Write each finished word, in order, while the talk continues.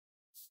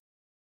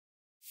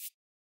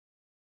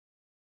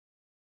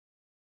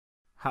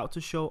How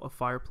to show a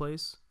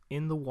fireplace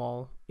in the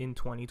wall in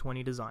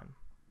 2020 design.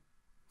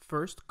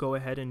 First, go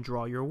ahead and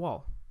draw your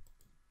wall.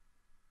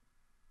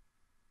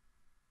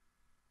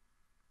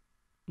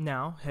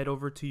 Now, head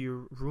over to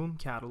your room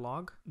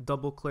catalog,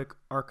 double-click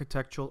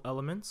Architectural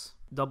Elements,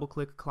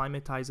 double-click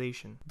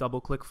Climatization,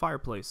 double-click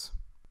Fireplace.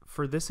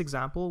 For this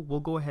example,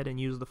 we'll go ahead and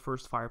use the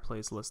first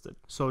fireplace listed.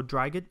 So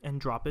drag it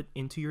and drop it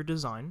into your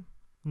design.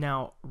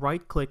 Now,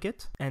 right-click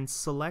it and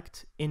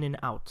select In and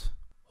Out.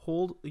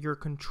 Hold your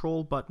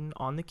Control button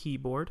on the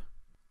keyboard,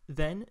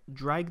 then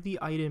drag the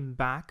item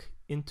back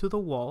into the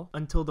wall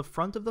until the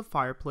front of the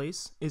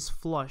fireplace is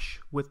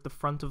flush with the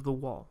front of the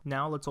wall.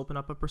 Now let's open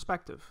up a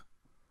perspective.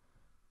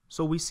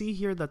 So we see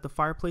here that the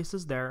fireplace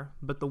is there,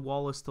 but the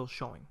wall is still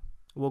showing.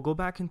 We'll go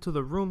back into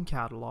the room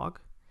catalog,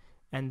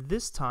 and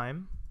this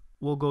time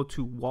we'll go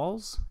to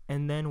Walls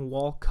and then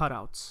Wall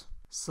Cutouts.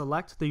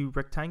 Select the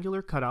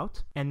rectangular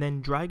cutout and then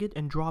drag it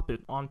and drop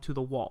it onto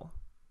the wall.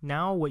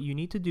 Now what you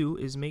need to do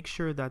is make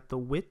sure that the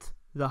width,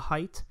 the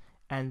height,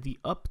 and the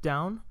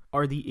up-down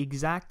are the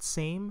exact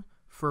same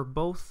for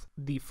both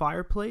the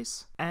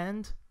fireplace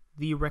and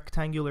the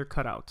rectangular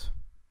cutout.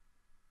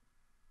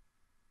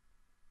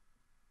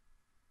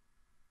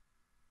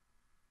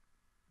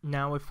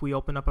 Now if we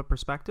open up a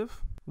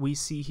perspective, we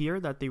see here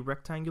that the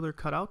rectangular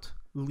cutout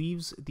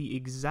leaves the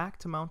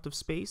exact amount of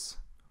space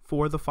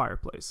for the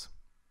fireplace.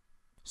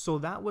 So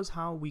that was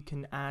how we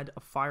can add a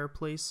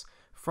fireplace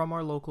from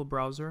our local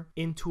browser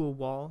into a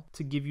wall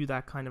to give you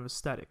that kind of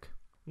aesthetic.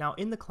 Now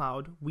in the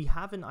cloud, we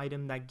have an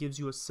item that gives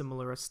you a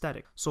similar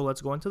aesthetic. So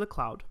let's go into the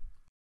cloud,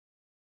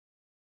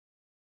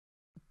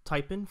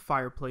 type in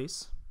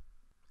fireplace,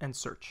 and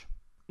search.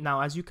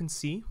 Now as you can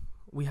see,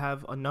 we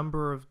have a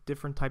number of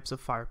different types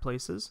of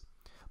fireplaces,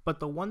 but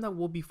the one that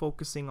we'll be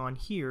focusing on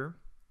here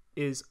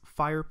is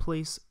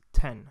Fireplace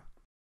 10.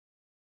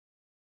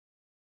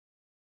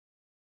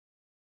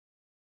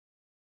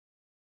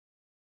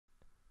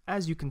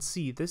 As you can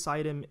see, this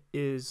item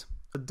is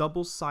a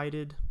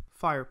double-sided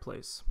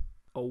fireplace,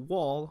 a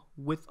wall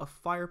with a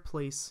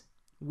fireplace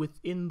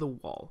within the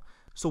wall.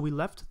 So we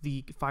left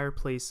the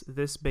fireplace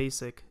this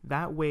basic.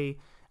 That way,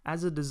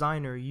 as a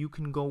designer, you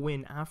can go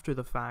in after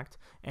the fact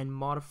and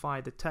modify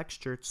the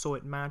texture so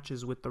it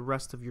matches with the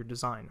rest of your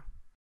design.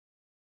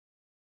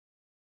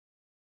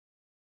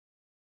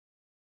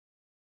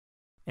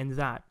 And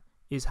that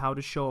is how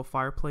to show a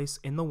fireplace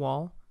in the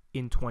wall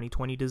in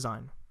 2020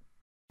 design.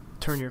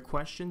 Turn your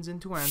questions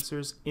into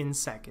answers in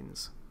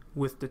seconds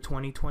with the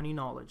 2020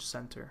 Knowledge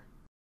Center.